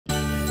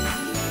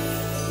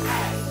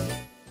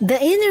The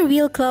Inner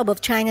Wheel Club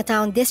of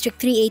Chinatown, District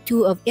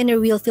 382 of Inner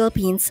Wheel,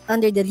 Philippines,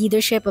 under the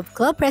leadership of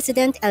Club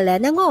President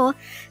Elena Mo,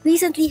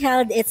 recently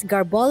held its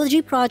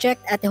Garbology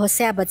Project at the Jose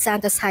Abad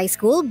Santos High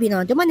School,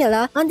 Binondo,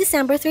 Manila on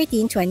December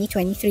 13,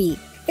 2023.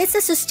 It's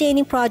a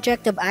sustaining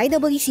project of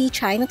IWC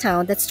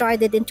Chinatown that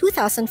started in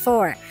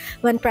 2004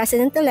 when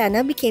President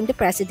Elena became the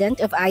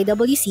president of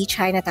IWC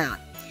Chinatown.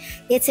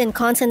 It's in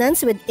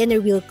consonance with Inner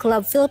Wheel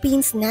Club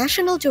Philippines'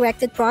 national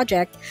directed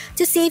project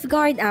to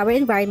safeguard our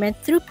environment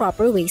through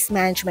proper waste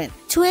management.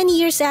 20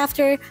 years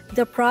after,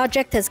 the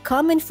project has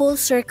come in full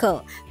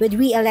circle with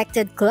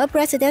re-elected Club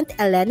President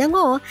Elena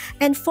Mo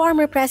and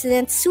former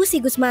President Susie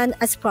Guzman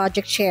as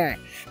project chair,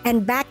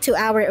 and back to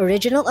our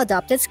original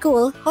adopted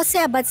school, Jose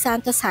Abad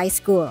Santos High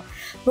School,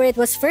 where it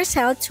was first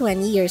held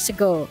 20 years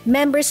ago.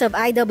 Members of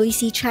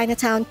IWC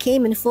Chinatown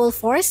came in full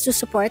force to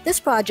support this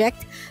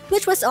project,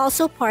 which was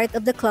also part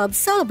of the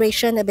club's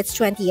celebration of its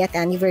 20th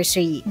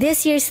anniversary.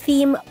 This year's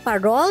theme,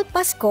 Parole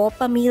Pasco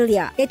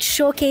Familia. It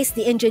showcased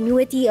the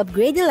ingenuity of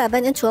grade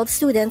 11 and 12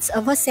 students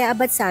of Jose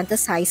Abad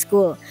Santos High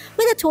School,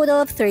 with a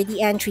total of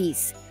 30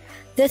 entries.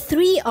 The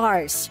 3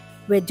 R's,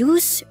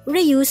 reduce,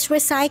 reuse,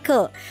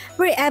 recycle,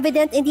 were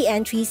evident in the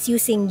entries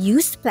using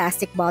used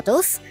plastic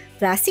bottles,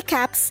 plastic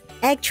caps,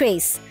 egg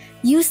trays,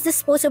 used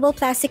disposable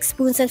plastic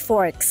spoons and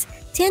forks,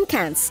 tin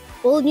cans,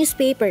 old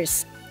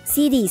newspapers,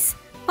 CDs,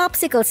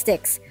 popsicle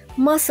sticks,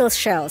 mussel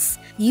shells,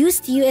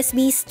 used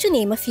USBs, to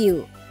name a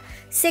few.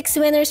 6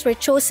 winners were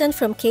chosen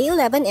from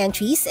K11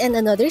 entries and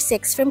another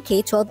 6 from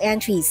K12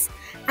 entries,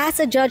 as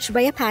adjudged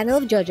by a panel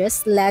of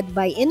judges led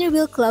by Inner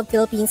Wheel Club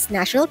Philippines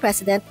National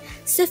President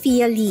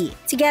Sophia Lee,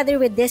 together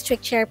with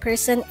District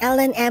Chairperson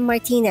Ellen M.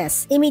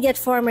 Martinez, immediate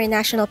former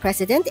National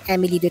President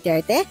Emily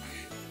Duterte,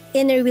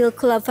 Inner Wheel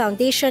Club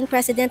Foundation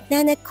President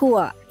Nenet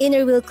Kua,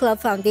 Inner Wheel Club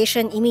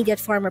Foundation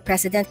immediate former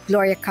President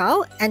Gloria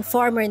Cao, and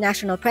former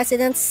National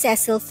President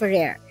Cecil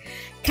Ferrer.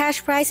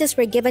 Cash prizes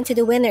were given to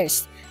the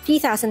winners: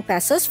 3,000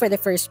 pesos for the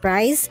first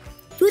prize,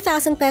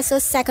 2,000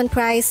 pesos second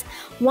prize,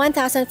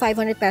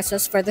 1,500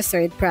 pesos for the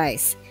third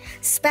prize.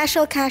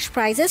 Special cash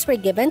prizes were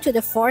given to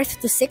the 4th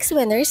to 6th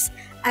winners,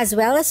 as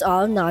well as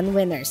all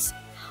non-winners.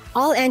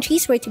 All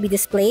entries were to be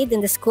displayed in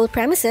the school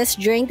premises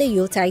during the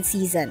Yuletide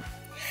season.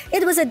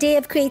 It was a day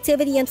of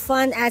creativity and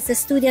fun as the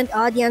student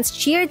audience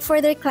cheered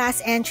for their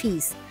class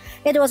entries.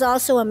 It was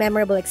also a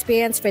memorable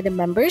experience for the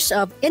members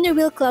of Inner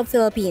Wheel Club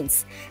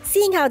Philippines,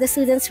 seeing how the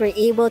students were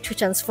able to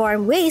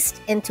transform waste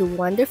into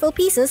wonderful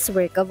pieces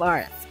work of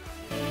art.